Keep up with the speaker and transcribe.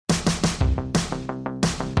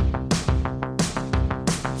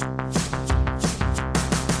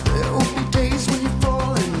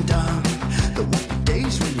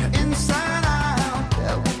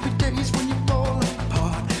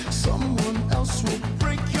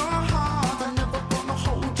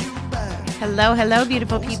Hello,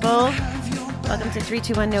 beautiful people. Welcome to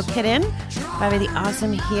 321 No Kiddin'. Bobby the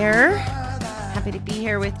Awesome here. Happy to be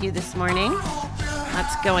here with you this morning.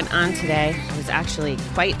 Lots going on today. It was actually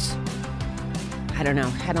quite, I don't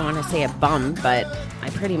want to say a bum, but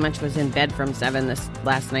I pretty much was in bed from 7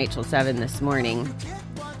 last night till 7 this morning.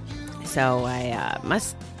 So I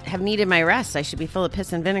must have needed my rest. I should be full of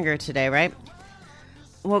piss and vinegar today, right?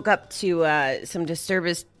 Woke up to some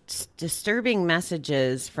disturbing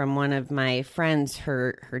messages from one of my friends.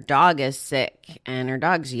 Her dog is sick and her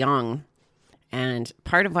dog's young. And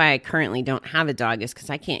part of why I currently don't have a dog is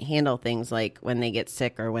because I can't handle things like when they get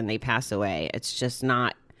sick or when they pass away. It's just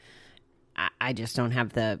not, I just don't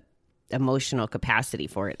have the emotional capacity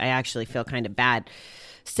for it. I actually feel kind of bad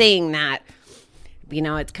saying that. You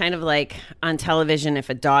know, it's kind of like on television,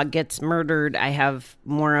 if a dog gets murdered, I have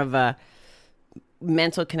more of a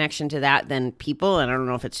mental connection to that than people. And I don't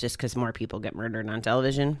know if it's just because more people get murdered on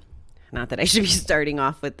television. Not that I should be starting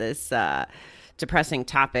off with this depressing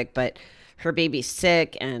topic, but her baby's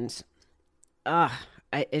sick and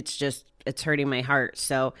it's hurting my heart.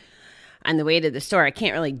 So on the way to the store, I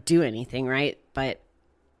can't really do anything, right? But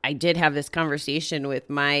I did have this conversation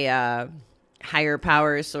with my higher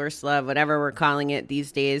power, source love, whatever we're calling it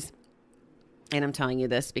these days. And I'm telling you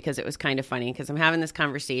this because it was kind of funny because I'm having this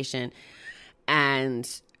conversation. And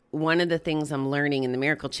one of the things I'm learning in the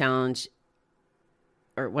Miracle Challenge,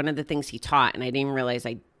 or one of the things he taught, and I didn't even realize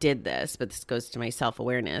I did this, but this goes to my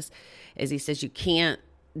self-awareness, is he says you can't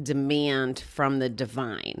demand from the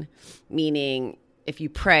divine. Meaning, if you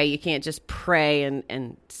pray, you can't just pray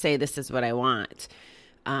and say, this is what I want.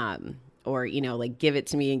 Or, you know, like give it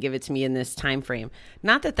to me and give it to me in this time frame.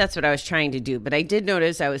 Not that that's what I was trying to do, but I did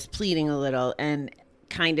notice I was pleading a little and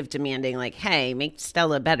kind of demanding like, hey, make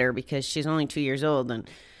Stella better because she's only 2 years old. And,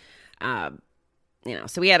 you know,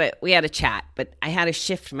 so we had a chat, but I had to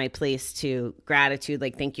shift my place to gratitude.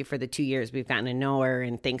 Like, thank you for the 2 years we've gotten to know her.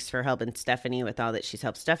 And thanks for helping Stephanie with all that she's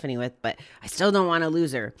helped Stephanie with, but I still don't want to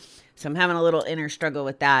lose her. So I'm having a little inner struggle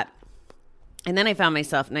with that. And then I found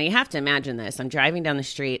myself, now you have to imagine this. I'm driving down the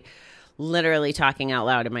street, literally talking out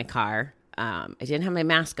loud in my car. I didn't have my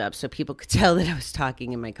mask up so people could tell that I was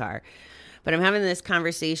talking in my car. But I'm having this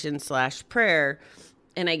conversation / prayer,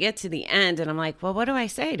 and I get to the end, and I'm like, well, what do I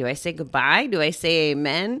say? Do I say goodbye? Do I say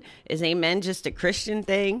amen? Is amen just a Christian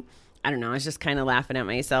thing? I don't know. I was just kind of laughing at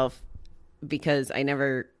myself because I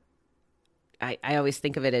always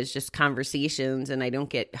think of it as just conversations, and I don't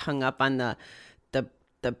get hung up on the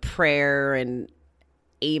prayer and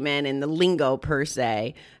amen and the lingo per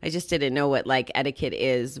se. I just didn't know what like etiquette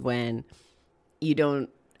is when you don't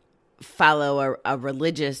follow a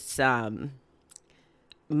religious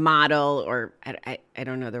model, or I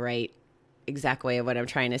don't know the right exact way of what I'm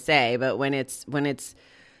trying to say, but when it's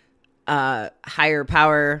higher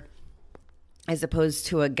power as opposed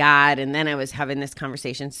to a God. And then I was having this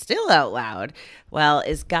conversation still out loud. Well,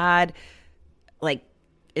 is God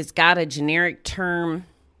a generic term?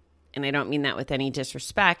 And I don't mean that with any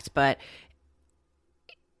disrespect, but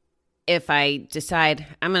if I decide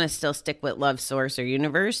I'm going to still stick with love, source, or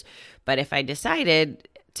universe, but if I decided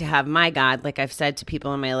to have my God, like I've said to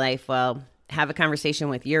people in my life, well, have a conversation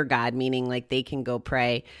with your God, meaning like they can go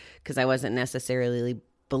pray, because I wasn't necessarily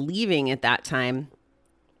believing at that time.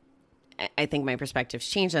 I think my perspective's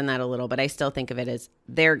changed on that a little, but I still think of it as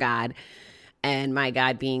their God, and my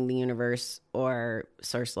God being the universe or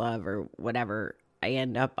source love or whatever I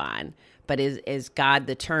end up on. But is God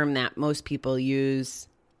the term that most people use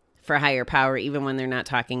for higher power, even when they're not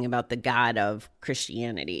talking about the God of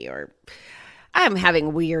Christianity? Or I'm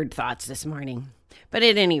having weird thoughts this morning. But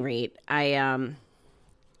at any rate, I have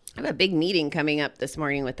a big meeting coming up this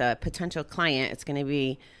morning with a potential client. It's going to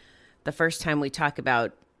be the first time we talk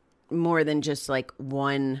about more than just like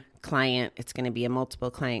one client. It's going to be a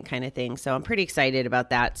multiple client kind of thing. So I'm pretty excited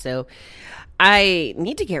about that. So I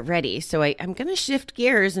need to get ready. So I'm going to shift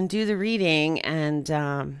gears and do the reading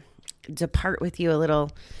and depart with you a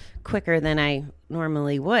little quicker than I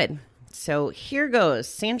normally would. So here goes.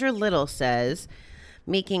 Sandra Little says,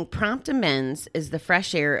 making prompt amends is the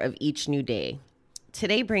fresh air of each new day.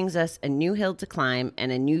 Today brings us a new hill to climb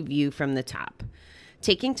and a new view from the top.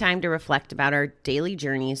 Taking time to reflect about our daily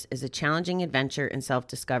journeys is a challenging adventure in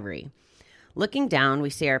self-discovery. Looking down,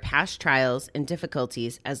 we see our past trials and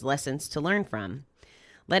difficulties as lessons to learn from.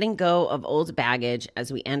 Letting go of old baggage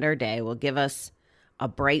as we end our day will give us a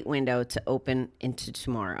bright window to open into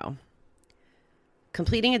tomorrow.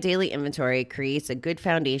 Completing a daily inventory creates a good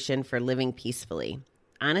foundation for living peacefully.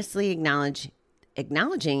 Honestly acknowledge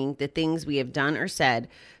Acknowledging the things we have done or said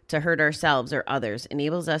to hurt ourselves or others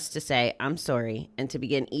enables us to say, I'm sorry, and to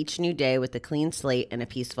begin each new day with a clean slate and a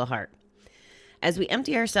peaceful heart. As we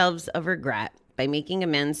empty ourselves of regret by making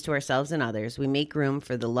amends to ourselves and others, we make room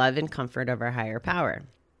for the love and comfort of our higher power.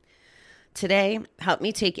 Today, help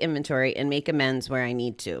me take inventory and make amends where I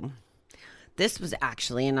need to. This was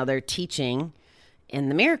actually another teaching in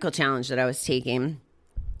the Miracle Challenge that I was taking,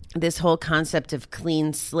 this whole concept of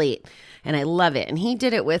clean slate, and I love it. And he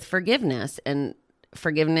did it with forgiveness, and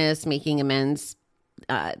forgiveness, making amends.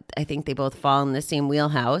 I think they both fall in the same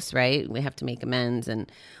wheelhouse, right? We have to make amends and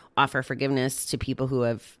offer forgiveness to people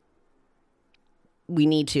who we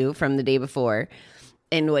need to from the day before.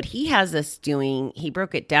 And what he has us doing, he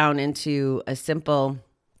broke it down into a simple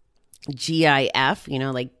GIF,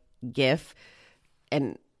 like GIF.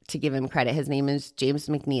 And to give him credit, his name is James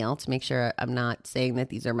McNeil, to make sure I'm not saying that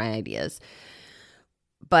these are my ideas.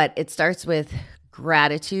 But it starts with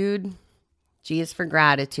gratitude. G is for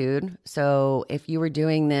gratitude. So if you were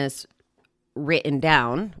doing this written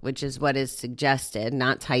down, which is what is suggested,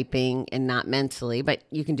 not typing and not mentally, but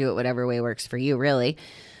you can do it whatever way works for you, really.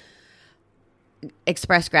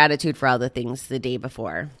 Express gratitude for all the things the day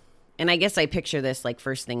before. And I guess I picture this like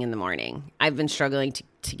first thing in the morning. I've been struggling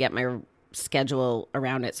to get my schedule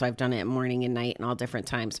around it, so I've done it morning and night and all different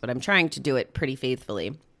times, but I'm trying to do it pretty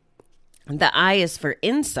faithfully. The I is for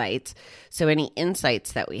insights. So any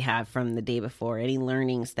insights that we have from the day before, any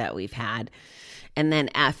learnings that we've had. And then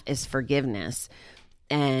F is forgiveness.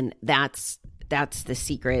 And that's the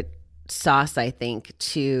secret sauce, I think,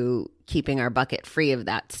 to keeping our bucket free of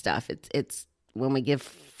that stuff. It's when we give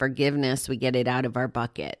forgiveness, we get it out of our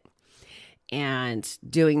bucket. And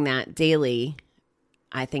doing that daily,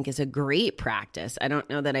 I think, is a great practice. I don't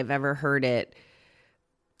know that I've ever heard it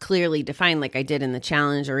clearly defined like I did in the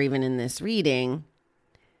challenge or even in this reading,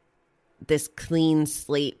 this clean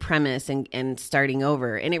slate premise and starting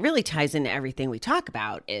over. And it really ties into everything we talk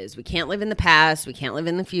about is we can't live in the past. We can't live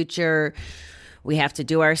in the future. We have to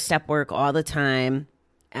do our step work all the time.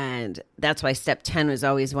 And that's why step 10 was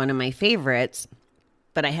always one of my favorites,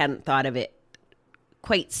 but I hadn't thought of it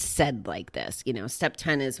quite said like this. Step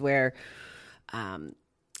 10 is where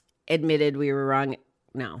admitted we were wrong.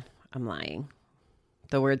 No, I'm lying.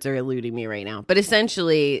 The words are eluding me right now. But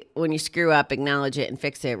essentially, when you screw up, acknowledge it and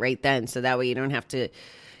fix it right then. So that way you don't have to,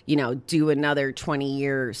 do another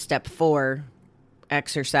 20-year step 4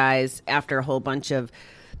 exercise after a whole bunch of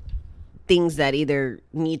things that either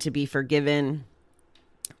need to be forgiven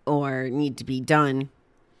or need to be done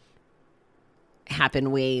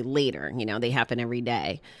happen way later. They happen every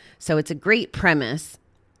day. So it's a great premise.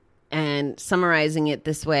 And summarizing it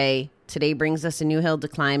this way, today brings us a new hill to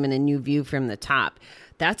climb and a new view from the top.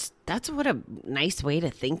 That's what a nice way to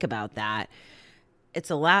think about that. It's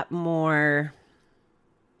a lot more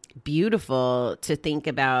beautiful to think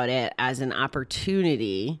about it as an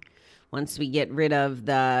opportunity once we get rid of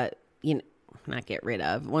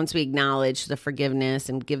once we acknowledge the forgiveness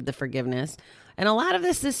and give the forgiveness. And a lot of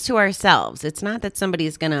this is to ourselves. It's not that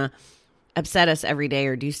somebody's going to upset us every day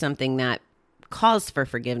or do something that calls for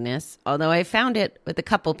forgiveness, although I found it with a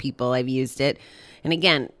couple people. I've used it. And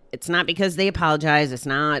again, it's not because they apologize. It's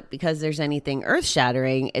not because there's anything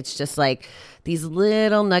earth-shattering. It's just like these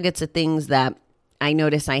little nuggets of things that I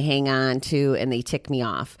notice I hang on to and they tick me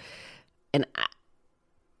off.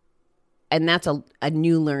 And that's a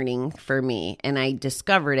new learning for me. And I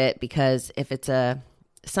discovered it because if it's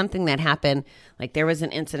something that happened, like there was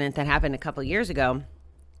an incident that happened a couple years ago,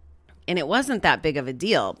 and it wasn't that big of a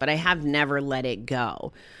deal, but I have never let it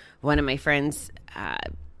go. One of my friends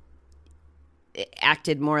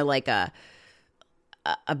acted more like a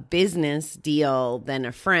business deal than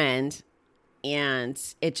a friend, and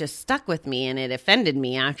it just stuck with me, and it offended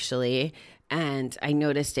me, actually. And I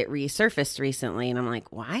noticed it resurfaced recently, and I'm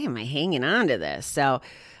like, why am I hanging on to this? So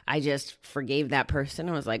I just forgave that person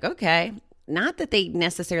and was like, okay. Not that they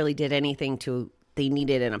necessarily did anything they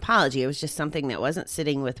needed an apology. It was just something that wasn't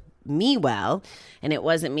sitting with me well, and it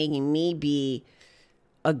wasn't making me be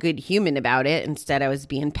a good human about it. Instead, I was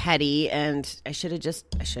being petty, and I should have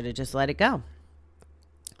just let it go.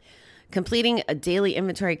 Completing a daily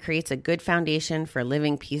inventory creates a good foundation for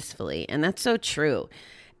living peacefully, and that's so true.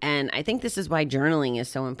 And I think this is why journaling is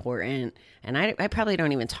so important, and I probably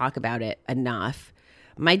don't even talk about it enough.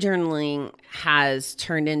 My journaling has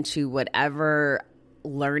turned into whatever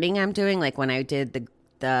learning I'm doing, like when I did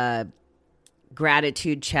the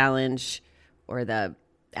gratitude challenge or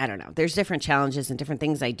I don't know, there's different challenges and different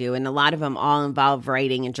things I do, and a lot of them all involve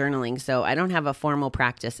writing and journaling. So I don't have a formal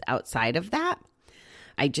practice outside of that.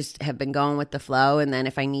 I just have been going with the flow, and then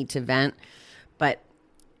if I need to vent. But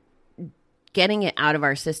getting it out of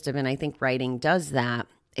our system, and I think writing does that,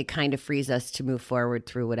 it kind of frees us to move forward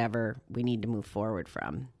through whatever we need to move forward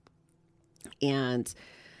from. And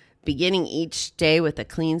beginning each day with a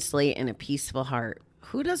clean slate and a peaceful heart.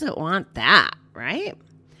 Who doesn't want that, right?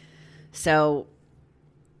 So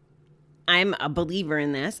I'm a believer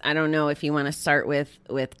in this. I don't know if you want to start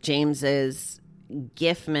with James's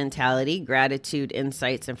GIF mentality, gratitude,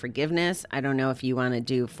 insights, and forgiveness. I don't know if you want to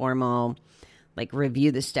do formal, like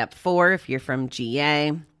review the step 4 if you're from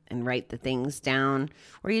GA and write the things down,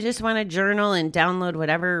 or you just want to journal and download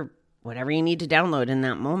whatever you need to download in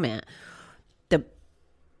that moment.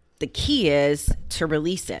 The key is to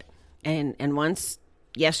release it. And once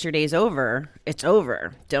yesterday's over, it's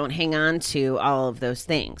over. Don't hang on to all of those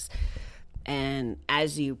things. And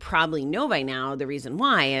as you probably know by now, the reason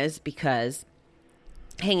why is because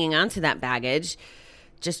hanging on to that baggage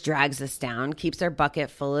just drags us down, keeps our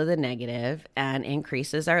bucket full of the negative, and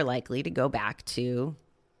increases our likely to go back to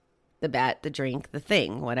the bet, the drink, the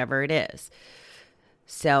thing, whatever it is.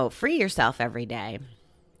 So free yourself every day.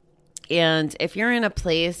 And if you're in a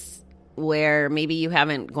place where maybe you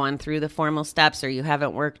haven't gone through the formal steps, or you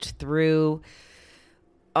haven't worked through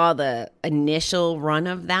all the initial run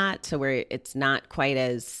of that, to where it's not quite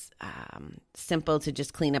as simple to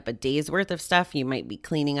just clean up a day's worth of stuff, you might be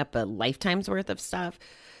cleaning up a lifetime's worth of stuff.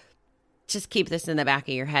 Just keep this in the back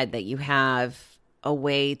of your head that you have a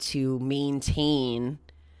way to maintain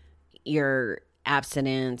your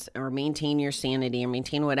abstinence, or maintain your sanity, or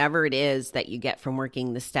maintain whatever it is that you get from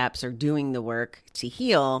working the steps or doing the work to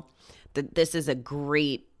heal. That this is a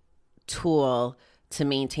great tool to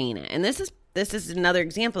maintain it. And this is another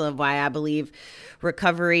example of why I believe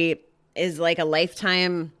recovery is like a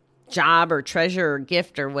lifetime job or treasure or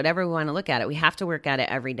gift or whatever we want to look at it. We have to work at it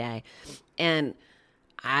every day. And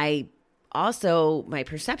my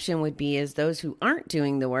perception would be is those who aren't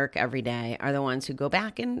doing the work every day are the ones who go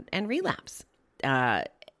back and relapse.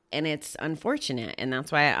 And it's unfortunate. And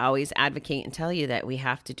that's why I always advocate and tell you that we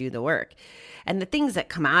have to do the work. And the things that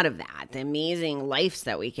come out of that, the amazing lives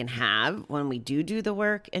that we can have when we do the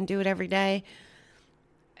work and do it every day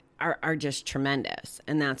are just tremendous.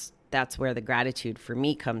 And that's where the gratitude for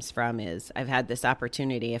me comes from, is I've had this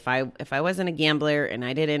opportunity. If I wasn't a gambler and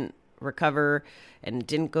I didn't recover and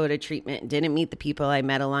didn't go to treatment and didn't meet the people I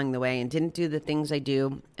met along the way and didn't do the things I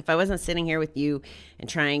do, if I wasn't sitting here with you and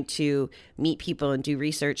trying to meet people and do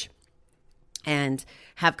research and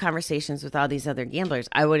have conversations with all these other gamblers,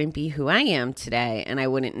 I wouldn't be who I am today, and I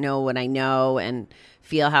wouldn't know what I know and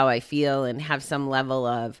feel how I feel and have some level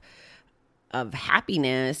of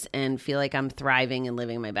happiness and feel like I'm thriving and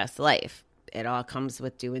living my best life. It all comes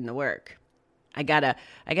with doing the work. I got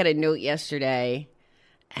a note yesterday,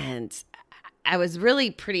 and I was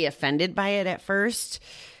really pretty offended by it at first.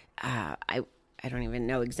 I don't even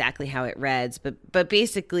know exactly how it reads, but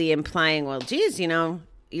basically implying, well, geez,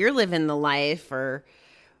 you're living the life, or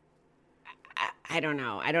I don't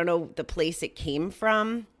know. I don't know the place it came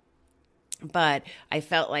from, but I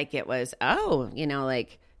felt like it was,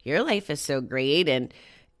 like your life is so great and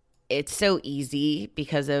it's so easy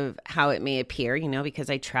because of how it may appear, because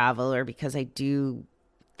I travel or because I do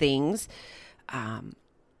things.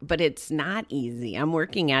 But it's not easy. I'm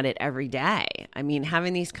working at it every day. I mean,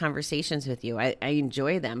 having these conversations with you, I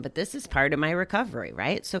enjoy them, but this is part of my recovery,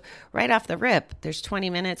 right? So right off the rip, there's 20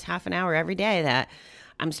 minutes, half an hour every day that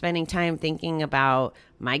I'm spending time thinking about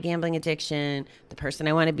my gambling addiction, the person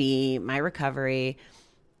I want to be, my recovery.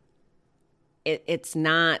 It's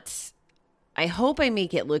not, I hope I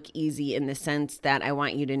make it look easy in the sense that I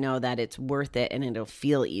want you to know that it's worth it and it'll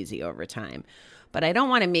feel easy over time. But I don't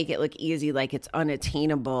want to make it look easy like it's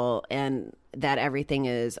unattainable and that everything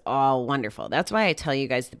is all wonderful. That's why I tell you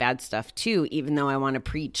guys the bad stuff too, even though I want to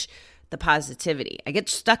preach the positivity. I get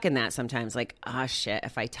stuck in that sometimes, like, shit,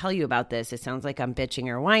 if I tell you about this, it sounds like I'm bitching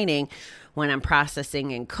or whining when I'm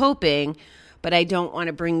processing and coping, but I don't want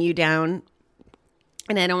to bring you down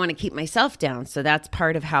and I don't want to keep myself down. So that's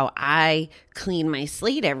part of how I clean my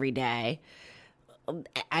slate every day.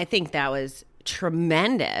 I think that was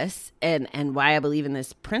tremendous, and why I believe in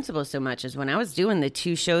this principle so much is when I was doing the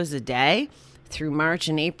 2 shows a day through March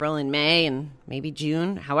and April and May and maybe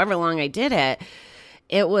June, however long I did it,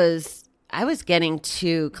 I was getting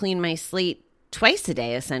to clean my slate twice a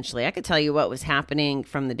day, essentially. I could tell you what was happening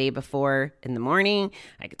from the day before in the morning.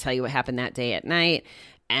 I could tell you what happened that day at night,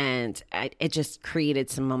 and it just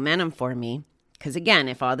created some momentum for me. Because again,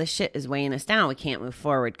 if all this shit is weighing us down, we can't move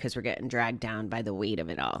forward because we're getting dragged down by the weight of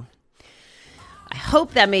it all. I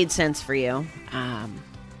hope that made sense for you.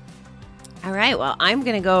 All right, well, I'm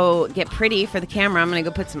going to go get pretty for the camera. I'm going to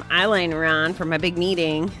go put some eyeliner on for my big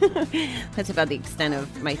meeting. That's about the extent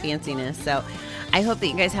of my fanciness. So I hope that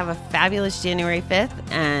you guys have a fabulous January 5th,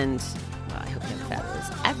 and well, I hope you have fabulous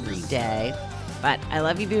every day. But I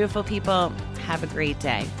love you, beautiful people. Have a great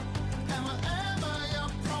day.